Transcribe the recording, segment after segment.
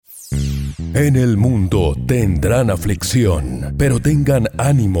En el mundo tendrán aflicción, pero tengan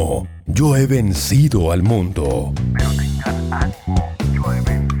ánimo. Yo he vencido al mundo.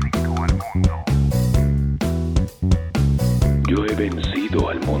 Yo he vencido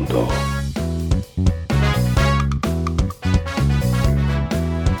al mundo.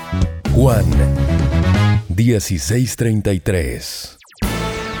 Juan 16:33.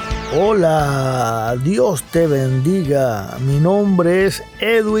 Hola, Dios te bendiga. Mi nombre es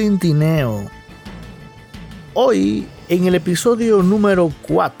Edwin Tineo. Hoy, en el episodio número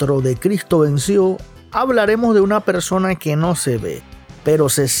 4 de Cristo Venció, hablaremos de una persona que no se ve, pero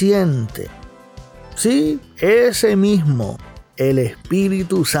se siente. Sí, ese mismo, el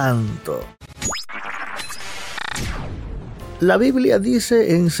Espíritu Santo. La Biblia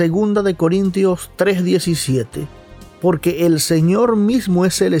dice en 2 de Corintios 3:17, porque el Señor mismo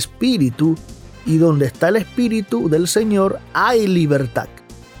es el Espíritu, y donde está el Espíritu del Señor hay libertad.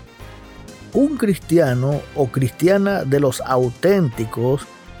 Un cristiano o cristiana de los auténticos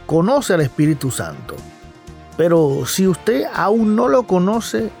conoce al Espíritu Santo. Pero si usted aún no lo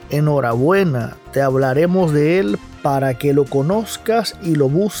conoce, enhorabuena, te hablaremos de él para que lo conozcas y lo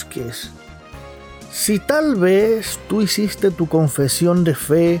busques. Si tal vez tú hiciste tu confesión de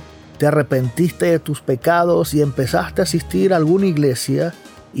fe, te arrepentiste de tus pecados y empezaste a asistir a alguna iglesia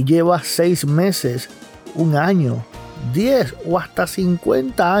y llevas 6 meses, 1 año, 10 o hasta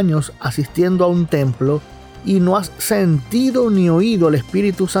 50 años asistiendo a un templo y no has sentido ni oído al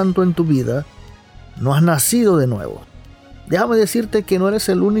Espíritu Santo en tu vida, no has nacido de nuevo. Déjame decirte que no eres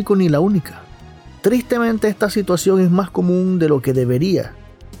el único ni la única. Tristemente, esta situación es más común de lo que debería,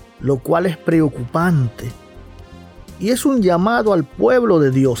 lo cual es preocupante. Y es un llamado al pueblo de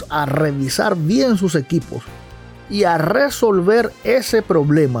Dios a revisar bien sus equipos y a resolver ese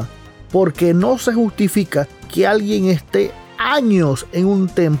problema, porque no se justifica que alguien esté años en un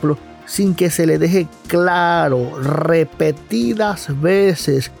templo sin que se le deje claro repetidas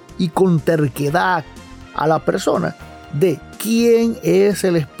veces y con terquedad a la persona de quién es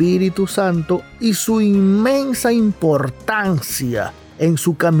el Espíritu Santo y su inmensa importancia en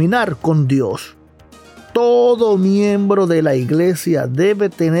su caminar con Dios. Todo miembro de la iglesia debe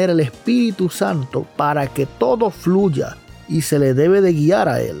tener el Espíritu Santo para que todo fluya y se le debe de guiar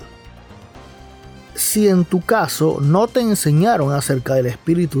a él. Si en tu caso no te enseñaron acerca del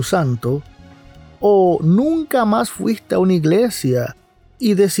Espíritu Santo o nunca más fuiste a una iglesia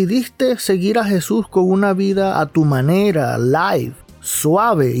y decidiste seguir a Jesús con una vida a tu manera, live,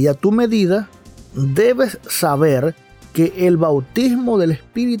 suave y a tu medida, debes saber que el bautismo del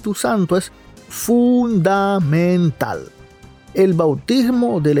Espíritu Santo es fundamental. El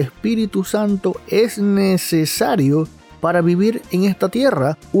bautismo del Espíritu Santo es necesario para vivir en esta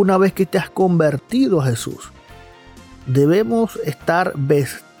tierra una vez que te has convertido a Jesús. Debemos estar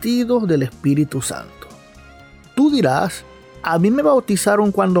vestidos del Espíritu Santo. Tú dirás, a mí me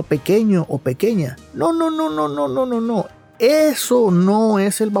bautizaron cuando pequeño o pequeña. No. Eso no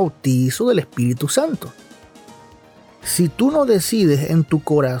es el bautizo del Espíritu Santo. Si tú no decides en tu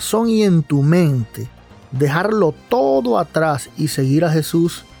corazón y en tu mente dejarlo todo atrás y seguir a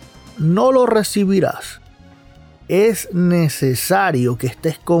Jesús, no lo recibirás. Es necesario que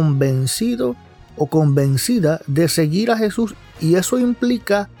estés convencido o convencida de seguir a Jesús y eso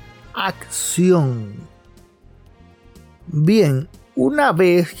implica acción. Bien, una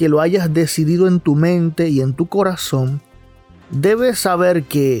vez que lo hayas decidido en tu mente y en tu corazón, debes saber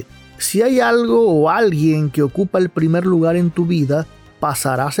que si hay algo o alguien que ocupa el primer lugar en tu vida,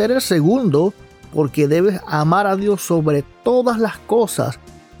 pasará a ser el segundo, porque debes amar a Dios sobre todas las cosas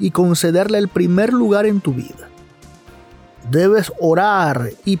y concederle el primer lugar en tu vida. Debes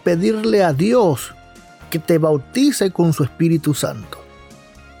orar y pedirle a Dios que te bautice con su Espíritu Santo.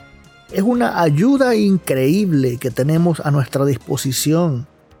 Es una ayuda increíble que tenemos a nuestra disposición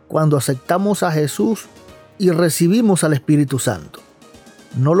cuando aceptamos a Jesús y recibimos al Espíritu Santo.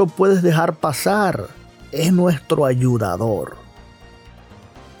 No lo puedes dejar pasar, es nuestro ayudador.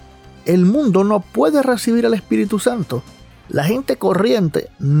 El mundo no puede recibir al Espíritu Santo. La gente corriente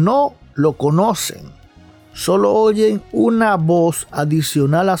no lo conocen. Solo oyen una voz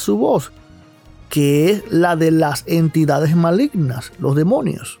adicional a su voz, que es la de las entidades malignas, los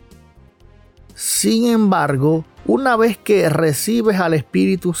demonios. Sin embargo, una vez que recibes al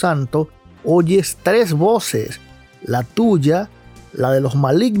Espíritu Santo, oyes 3 voces, la tuya, la de los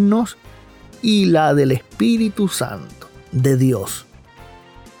malignos y la del Espíritu Santo de Dios.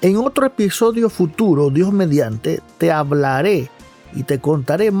 En otro episodio futuro, Dios mediante, te hablaré y te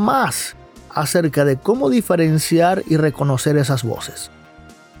contaré más acerca de cómo diferenciar y reconocer esas voces.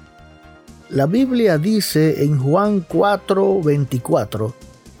 La Biblia dice en Juan 4:24,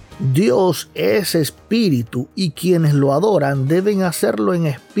 Dios es espíritu y quienes lo adoran deben hacerlo en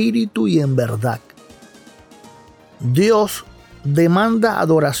espíritu y en verdad. Dios demanda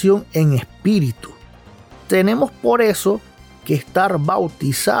adoración en espíritu. Tenemos por eso que estar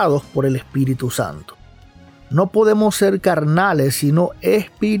bautizados por el Espíritu Santo. No podemos ser carnales, sino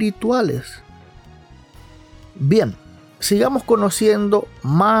espirituales. Bien, sigamos conociendo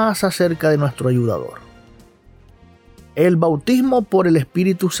más acerca de nuestro ayudador. El bautismo por el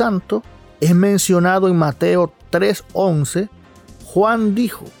Espíritu Santo es mencionado en Mateo 3:11. Juan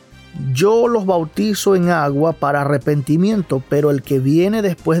dijo: yo los bautizo en agua para arrepentimiento, pero el que viene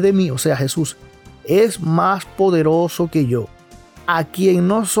después de mí, o sea Jesús, es más poderoso que yo, a quien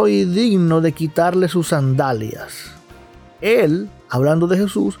no soy digno de quitarle sus sandalias. Él, hablando de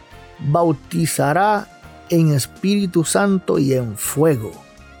Jesús, bautizará en Espíritu Santo y en fuego.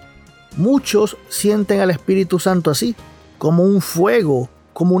 Muchos sienten al Espíritu Santo así, como un fuego,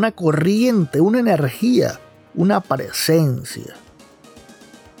 como una corriente, una energía, una presencia.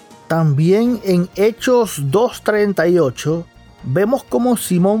 También en Hechos 2:38 vemos como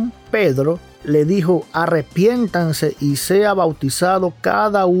Simón Pedro le dijo: arrepiéntanse y sea bautizado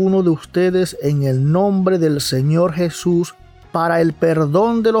cada uno de ustedes en el nombre del Señor Jesús para el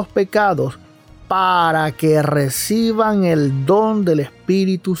perdón de los pecados, para que reciban el don del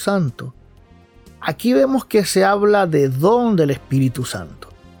Espíritu Santo. Aquí vemos que se habla de don del Espíritu Santo.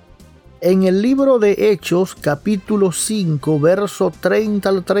 En el libro de Hechos, capítulo 5, verso 30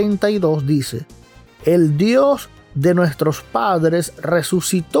 al 32 dice: el Dios de nuestros padres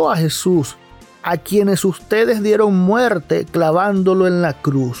resucitó a Jesús, a quienes ustedes dieron muerte clavándolo en la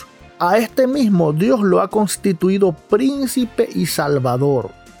cruz. A este mismo Dios lo ha constituido príncipe y salvador,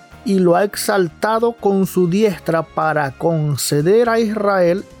 y lo ha exaltado con su diestra para conceder a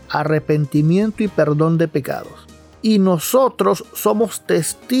Israel arrepentimiento y perdón de pecados. Y nosotros somos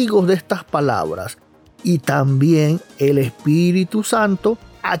testigos de estas palabras, y también el Espíritu Santo,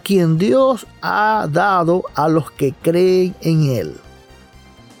 a quien Dios ha dado a los que creen en Él.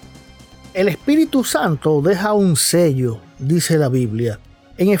 El Espíritu Santo deja un sello, dice la Biblia.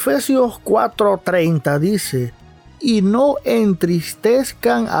 En Efesios 4:30 dice: y no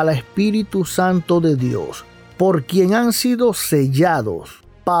entristezcan al Espíritu Santo de Dios, por quien han sido sellados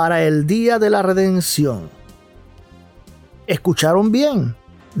para el día de la redención. ¿Escucharon bien?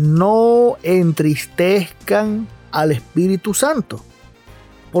 No entristezcan al Espíritu Santo,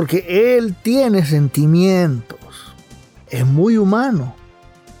 porque Él tiene sentimientos, es muy humano.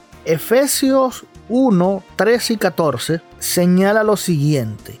 Efesios 1, 13 y 14 señala lo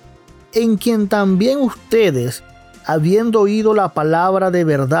siguiente: en quien también ustedes, habiendo oído la palabra de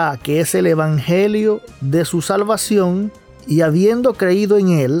verdad, que es el evangelio de su salvación, y habiendo creído en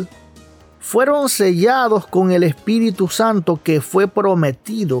él, fueron sellados con el Espíritu Santo que fue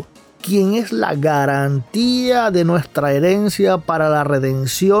prometido, quien es la garantía de nuestra herencia para la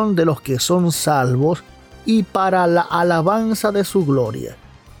redención de los que son salvos y para la alabanza de su gloria.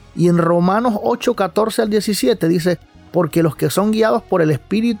 Y en Romanos 8, 14 al 17 dice: porque los que son guiados por el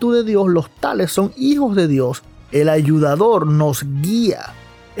Espíritu de Dios, los tales son hijos de Dios. El ayudador nos guía.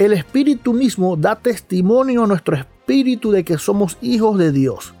 El Espíritu mismo da testimonio a nuestro espíritu de que somos hijos de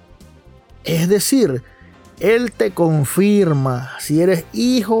Dios. Es decir, Él te confirma si eres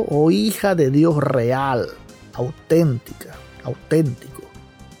hijo o hija de Dios real, auténtico.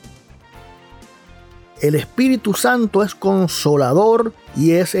 El Espíritu Santo es consolador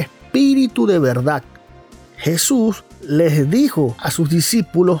y es espíritu de verdad. Jesús les dijo a sus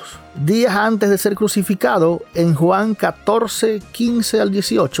discípulos días antes de ser crucificado en Juan 14, 15 al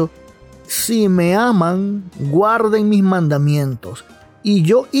 18: si me aman, guarden mis mandamientos, y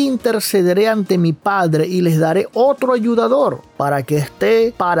yo intercederé ante mi Padre y les daré otro ayudador para que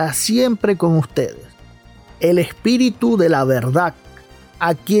esté para siempre con ustedes. El Espíritu de la verdad,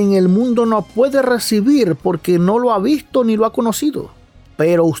 a quien el mundo no puede recibir porque no lo ha visto ni lo ha conocido.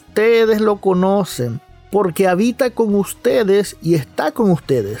 Pero ustedes lo conocen, porque habita con ustedes y está con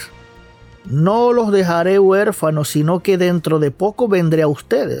ustedes. No los dejaré huérfanos, sino que dentro de poco vendré a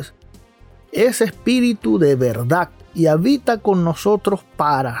ustedes. Es espíritu de verdad y habita con nosotros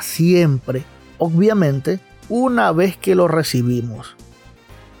para siempre, obviamente, una vez que lo recibimos.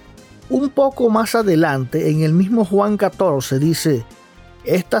 Un poco más adelante, en el mismo Juan 14, dice: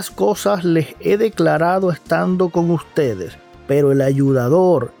 estas cosas les he declarado estando con ustedes, pero el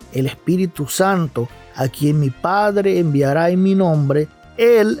ayudador, el Espíritu Santo, a quien mi Padre enviará en mi nombre,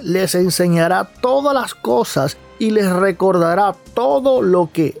 Él les enseñará todas las cosas y les recordará todo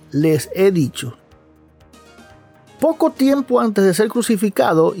lo que les he dicho. Poco tiempo antes de ser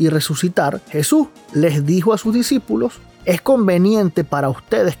crucificado y resucitar, Jesús les dijo a sus discípulos es conveniente para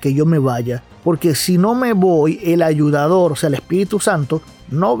ustedes que yo me vaya, porque si no me voy, el ayudador, o sea, el Espíritu Santo,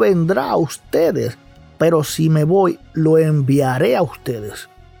 no vendrá a ustedes, pero si me voy, lo enviaré a ustedes.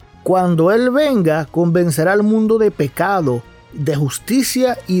 Cuando Él venga, convencerá al mundo de pecado, de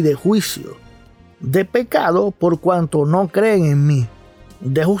justicia y de juicio. De pecado, por cuanto no creen en mí.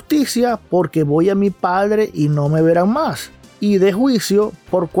 De justicia, porque voy a mi Padre y no me verán más. Y de juicio,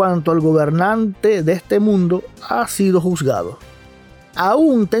 por cuanto el gobernante de este mundo ha sido juzgado.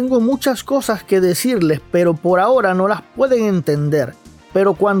 Aún tengo muchas cosas que decirles, pero por ahora no las pueden entender.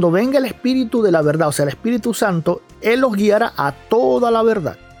 Pero cuando venga el Espíritu de la verdad, o sea, el Espíritu Santo, Él los guiará a toda la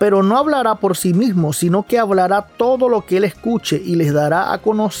verdad. Pero no hablará por sí mismo, sino que hablará todo lo que Él escuche y les dará a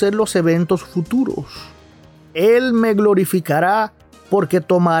conocer los eventos futuros. Él me glorificará porque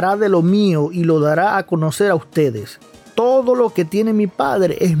tomará de lo mío y lo dará a conocer a ustedes. Todo lo que tiene mi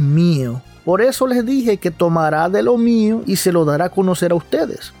Padre es mío. Por eso les dije que tomará de lo mío y se lo dará a conocer a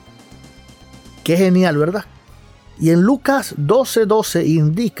ustedes. Qué genial, ¿verdad? Y en Lucas 12:12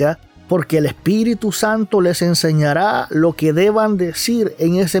 indica, porque el Espíritu Santo les enseñará lo que deban decir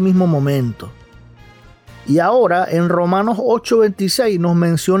en ese mismo momento. Y ahora en Romanos 8:26 nos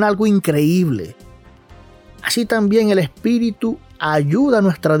menciona algo increíble. Así también el Espíritu ayuda a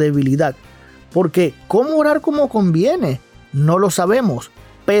nuestra debilidad. Porque ¿cómo orar como conviene? No lo sabemos,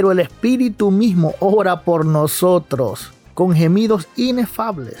 pero el Espíritu mismo ora por nosotros con gemidos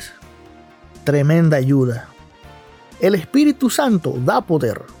inefables. Tremenda ayuda. El Espíritu Santo da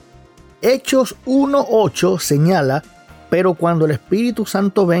poder. Hechos 1:8 señala, pero cuando el Espíritu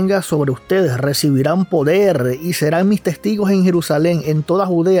Santo venga sobre ustedes recibirán poder y serán mis testigos en Jerusalén, en toda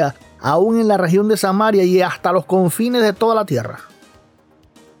Judea, aún en la región de Samaria y hasta los confines de toda la tierra.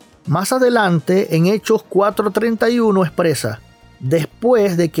 Más adelante, en Hechos 4:31 expresa,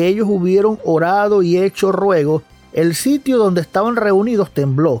 después de que ellos hubieron orado y hecho ruego, el sitio donde estaban reunidos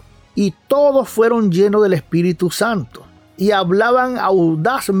tembló, y todos fueron llenos del Espíritu Santo, y hablaban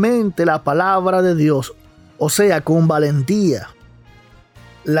audazmente la palabra de Dios, o sea, con valentía.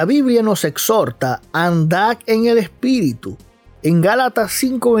 La Biblia nos exhorta a andar en el Espíritu. En Gálatas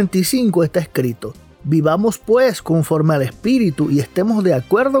 5:25 está escrito, vivamos pues conforme al Espíritu y estemos de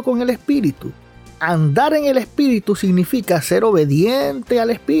acuerdo con el Espíritu. Andar en el Espíritu significa ser obediente al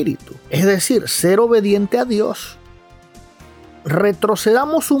Espíritu, es decir, ser obediente a Dios.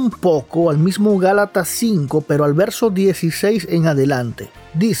 Retrocedamos un poco al mismo Gálatas 5, pero al verso 16 en adelante.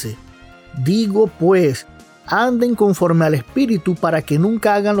 Dice, digo pues, anden conforme al Espíritu para que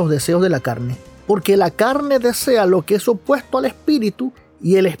nunca hagan los deseos de la carne. Porque la carne desea lo que es opuesto al Espíritu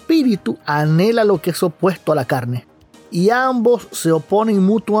y el Espíritu anhela lo que es opuesto a la carne. Y ambos se oponen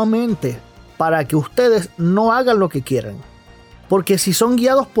mutuamente para que ustedes no hagan lo que quieran. Porque si son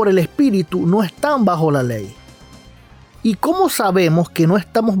guiados por el Espíritu, no están bajo la ley. ¿Y cómo sabemos que no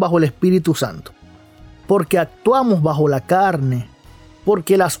estamos bajo el Espíritu Santo? Porque actuamos bajo la carne.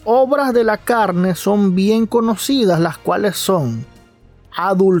 Porque las obras de la carne son bien conocidas, las cuales son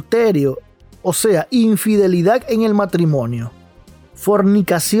adulterio, o sea, infidelidad en el matrimonio,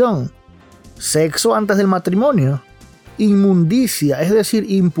 fornicación, sexo antes del matrimonio, inmundicia, es decir,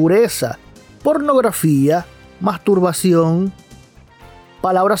 impureza, pornografía, masturbación,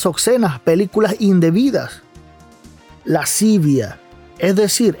 palabras obscenas, películas indebidas, lascivia, es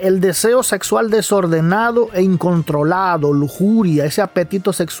decir, el deseo sexual desordenado e incontrolado, lujuria, ese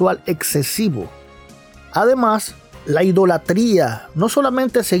apetito sexual excesivo. Además, la idolatría, no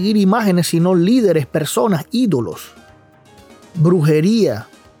solamente seguir imágenes, sino líderes, personas, ídolos. Brujería,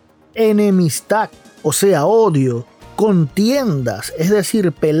 enemistad, o sea, odio, contiendas, es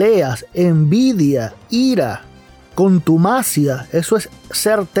decir, peleas, envidia, ira, contumacia, eso es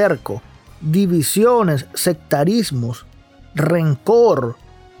ser terco, divisiones, sectarismos, rencor,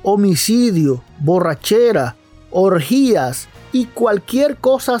 homicidio, borrachera, orgías y cualquier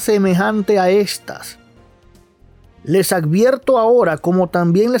cosa semejante a estas. Les advierto ahora, como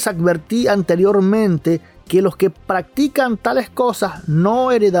también les advertí anteriormente, que los que practican tales cosas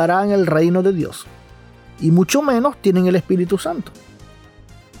no heredarán el reino de Dios, y mucho menos tienen el Espíritu Santo.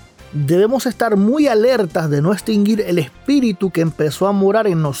 Debemos estar muy alertas de no extinguir el Espíritu que empezó a morar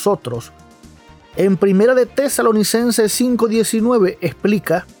en nosotros. En 1 de Tesalonicenses 5:19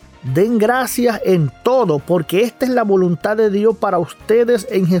 explica, den gracias en todo, porque esta es la voluntad de Dios para ustedes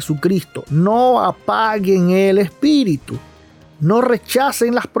en Jesucristo. No apaguen el Espíritu, no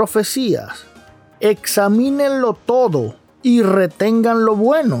rechacen las profecías, examínenlo todo y retengan lo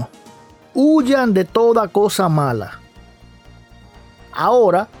bueno. Huyan de toda cosa mala.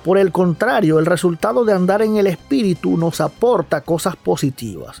 Ahora, por el contrario, el resultado de andar en el Espíritu nos aporta cosas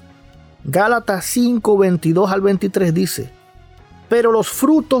positivas. Gálatas 5, 22 al 23 dice: pero los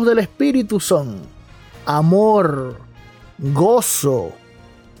frutos del Espíritu son amor, gozo,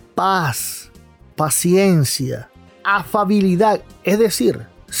 paz, paciencia, afabilidad, es decir,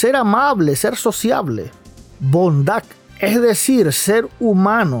 ser amable, ser sociable, bondad, es decir, ser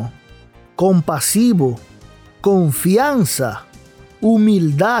humano, compasivo, confianza,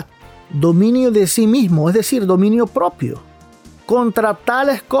 humildad, dominio de sí mismo, es decir, dominio propio. Contra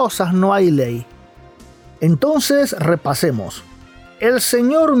tales cosas no hay ley. Entonces, repasemos. El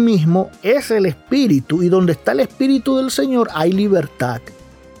Señor mismo es el Espíritu, y donde está el Espíritu del Señor hay libertad.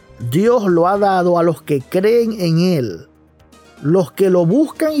 Dios lo ha dado a los que creen en Él, los que lo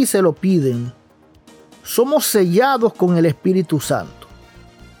buscan y se lo piden. Somos sellados con el Espíritu Santo.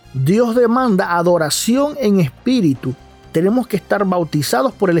 Dios demanda adoración en espíritu. Tenemos que estar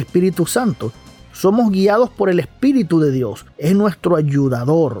bautizados por el Espíritu Santo. Somos guiados por el Espíritu de Dios. Es nuestro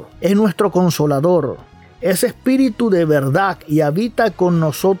ayudador, es nuestro consolador. Es espíritu de verdad y habita con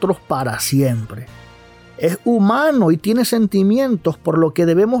nosotros para siempre. Es humano y tiene sentimientos, por lo que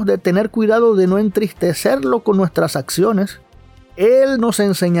debemos de tener cuidado de no entristecerlo con nuestras acciones. Él nos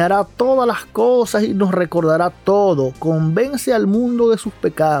enseñará todas las cosas y nos recordará todo. Convence al mundo de sus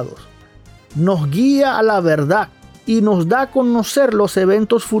pecados. Nos guía a la verdad y nos da a conocer los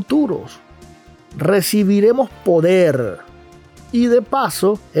eventos futuros. Recibiremos poder. Y de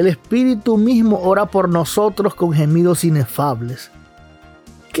paso, el Espíritu mismo ora por nosotros con gemidos inefables.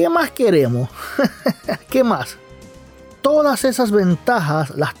 ¿Qué más queremos? ¿Qué más? Todas esas ventajas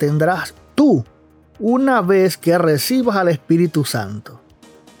las tendrás tú una vez que recibas al Espíritu Santo.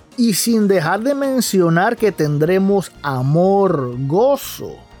 Y sin dejar de mencionar que tendremos amor,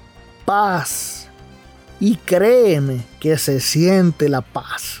 gozo, paz. Y créeme que se siente la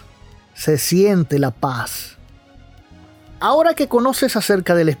paz. Se siente la paz. Ahora que conoces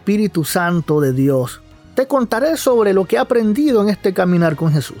acerca del Espíritu Santo de Dios, te contaré sobre lo que he aprendido en este caminar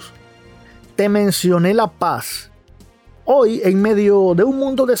con Jesús. Te mencioné la paz. Hoy, en medio de un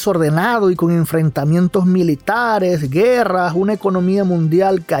mundo desordenado y con enfrentamientos militares, guerras, una economía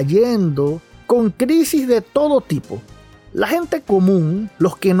mundial cayendo, con crisis de todo tipo, la gente común,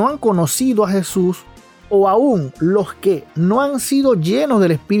 los que no han conocido a Jesús, o aún los que no han sido llenos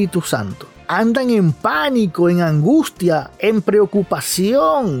del Espíritu Santo, andan en pánico, en angustia, en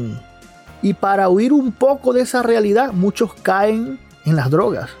preocupación. Y para huir un poco de esa realidad, muchos caen en las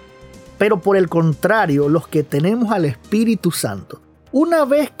drogas. Pero por el contrario, los que tenemos al Espíritu Santo, una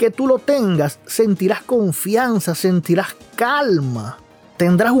vez que tú lo tengas, sentirás confianza, sentirás calma,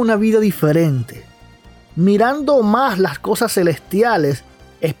 tendrás una vida diferente, mirando más las cosas celestiales,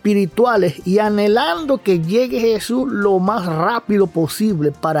 espirituales y anhelando que llegue Jesús lo más rápido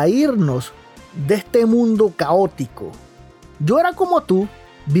posible para irnos de este mundo caótico. Yo era como tú,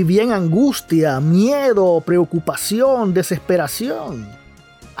 vivía en angustia, miedo, preocupación, desesperación.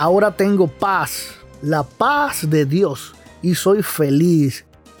 Ahora tengo paz, la paz de Dios, y soy feliz.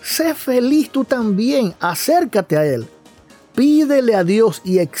 Sé feliz tú también, acércate a Él. Pídele a Dios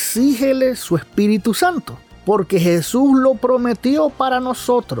y exígele su Espíritu Santo, porque Jesús lo prometió para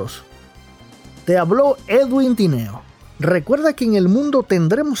nosotros. Te habló Edwin Tineo. Recuerda que en el mundo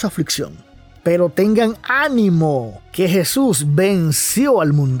tendremos aflicción, pero tengan ánimo, que Jesús venció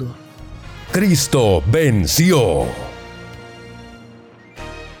al mundo. Cristo venció.